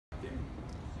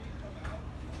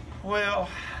Well,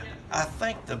 I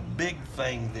think the big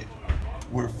thing that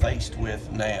we're faced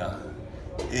with now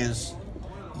is,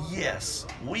 yes,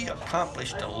 we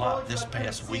accomplished a lot this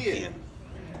past weekend,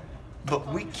 but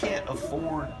we can't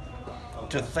afford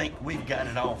to think we've got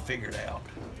it all figured out.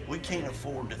 We can't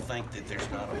afford to think that there's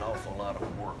not an awful lot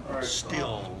of work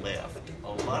still left,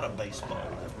 a lot of baseball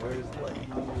left to be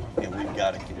played, and we've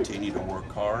got to continue to work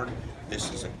hard.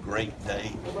 This is a great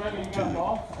day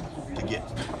to get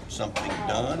something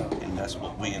done, and that's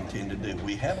what we intend to do.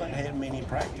 We haven't had many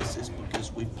practices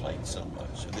because we've played so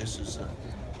much, so this is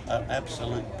an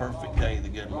absolute perfect day the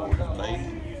good Lord has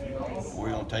made.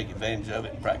 We're going to take advantage of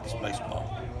it and practice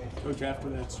baseball. Coach, after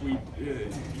that sweep,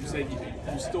 you said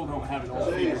you still don't have it all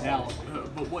figured out,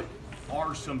 but what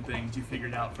are some things you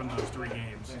figured out from those 3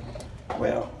 games?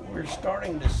 Well, we're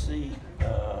starting to see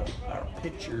our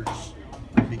pitchers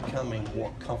becoming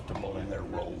more comfortable in their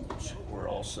roles. We're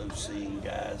also seeing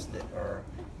guys that are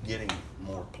getting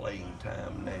more playing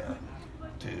time now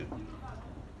to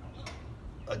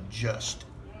adjust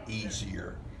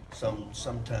easier.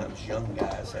 Sometimes young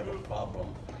guys have a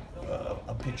problem.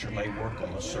 A pitcher may work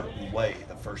them a certain way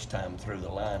the first time through the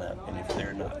lineup, and if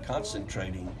they're not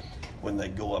concentrating when they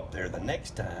go up there the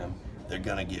next time, they're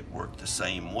going to get worked the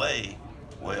same way.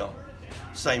 Well,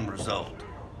 same result.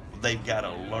 They've got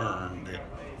to learn that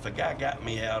if a guy got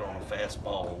me out on a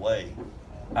fastball away,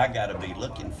 I got to be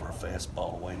looking for a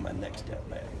fastball away my next at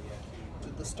bat.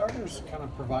 Did the starters kind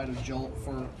of provide a jolt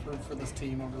for this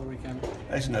team over the weekend?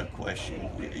 There's no question.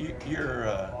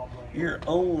 You're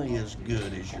only as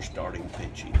good as your starting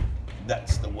pitching.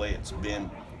 That's the way it's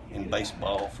been in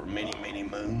baseball for many, many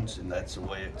moons, and that's the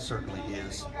way it certainly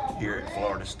is here at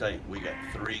Florida State. We got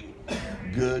 3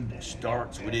 good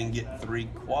starts. We didn't get 3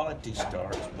 quality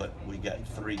starts, but we got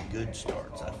 3 good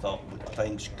starts. I thought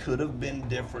things could have been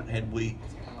different had we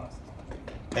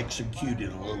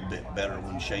executed a little bit better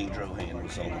when Shane Drohan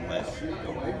was on the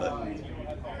mound.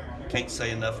 But can't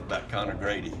say enough about Connor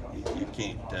Grady. You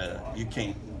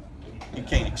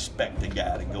can't expect a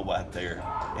guy to go out there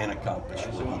and accomplish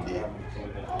what he did.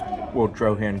 Will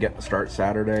Drohan get the start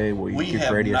Saturday? Will you give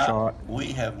Grady a shot?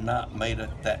 We have not made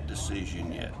that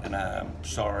decision yet, and I'm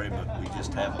sorry, but we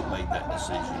just haven't made that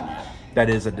decision yet. That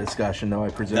is a discussion, though, I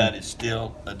presume? That is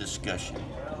still a discussion,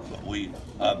 but we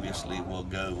obviously will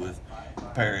go with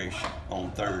Parrish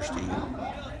on Thursday and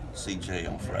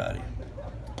CJ on Friday.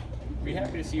 Are you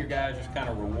happy to see your guys just kind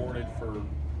of rewarded for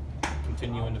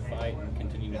continuing to fight and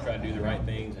continuing to try to do the right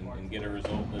things and get a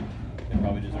result that they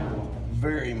probably deserve?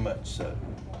 Very much so.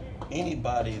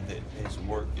 Anybody that has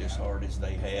worked as hard as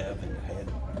they have and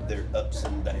had their ups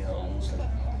and downs and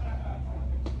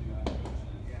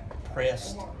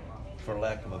pressed, for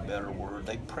lack of a better word,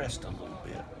 they pressed a little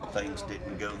bit. Things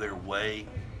didn't go their way,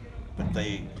 but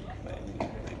they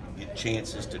get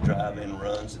chances to drive in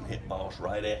runs and hit balls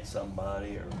right at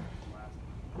somebody, or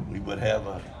we would have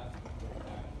a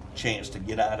chance to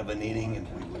get out of an inning and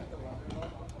we would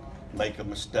make a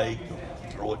mistake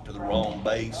or throw it to the wrong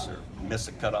base or miss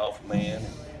a cutoff man.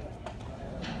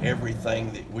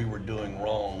 Everything that we were doing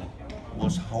wrong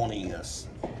was haunting us,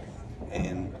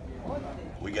 and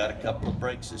we got a couple of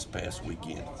breaks this past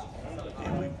weekend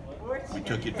and we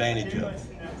took advantage of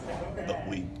it. But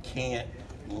we can't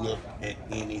look at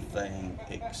anything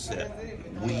except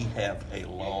we have a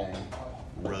long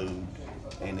road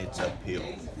and it's uphill,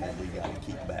 and we got to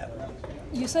keep battling.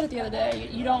 You said it the other day.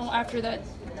 You don't, after that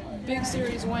big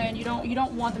series win, you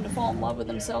don't want them to fall in love with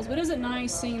themselves. But is it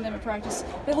nice seeing them at practice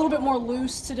a little bit more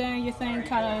loose today? You think,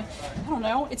 kind of, I don't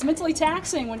know. It's mentally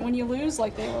taxing when you lose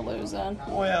like they were losing.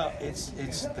 Well, it's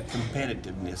the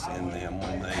competitiveness in them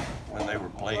when they were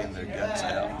playing their guts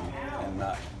out and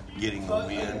not getting the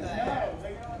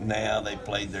win. Now they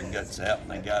played their guts out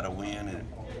and they got a win.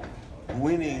 And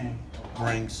winning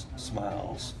brings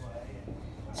smiles.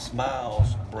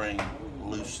 Smiles bring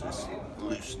looseness.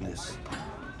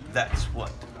 That's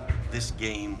what this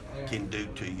game can do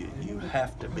to you. You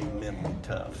have to be mentally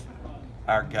tough.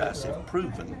 Our guys have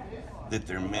proven that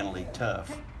they're mentally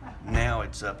tough. Now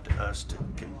it's up to us to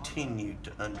continue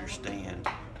to understand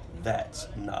that's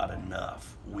not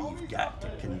enough. We've got to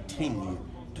continue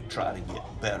to try to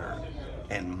get better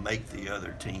and make the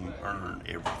other team earn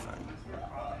everything.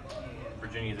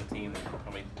 Virginia's a team that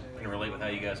probably can relate with how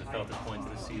you guys have felt at points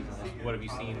this season. What have you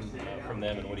seen from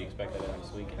them, and what do you expect of them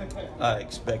this weekend? I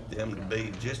expect them to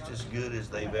be just as good as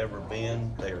they've ever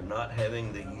been. They are not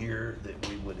having the year that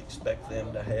we would expect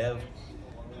them to have,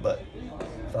 but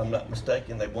if I'm not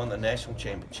mistaken, they won the national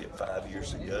championship 5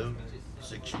 years ago,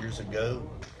 6 years ago.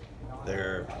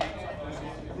 They're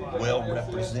well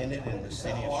represented in the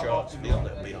city of Charlottesville.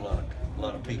 There'll be a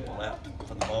lot of people out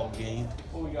for the ball game.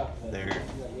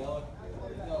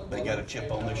 They got a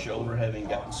chip on their shoulder, having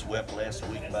gotten swept last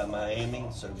week by Miami,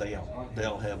 so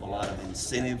they'll have a lot of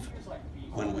incentive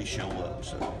when we show up.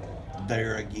 So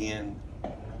there again,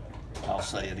 I'll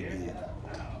say it again,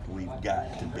 we've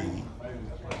got to be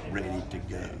ready to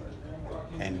go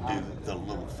and do the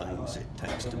little things it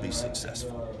takes to be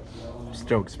successful.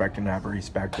 Still expecting to have Reese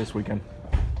back this weekend?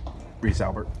 Reese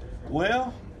Albert.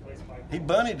 Well, he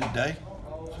bunnied today.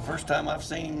 It's the first time I've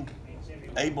seen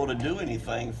him able to do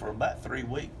anything for about 3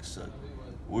 weeks. So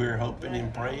we're hoping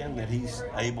and praying that he's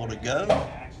able to go,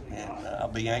 and I'll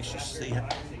be anxious to see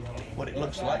what it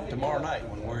looks like tomorrow night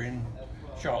when we're in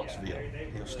Charlottesville.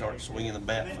 He'll start swinging the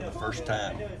bat for the first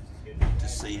time to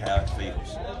see how it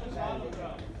feels.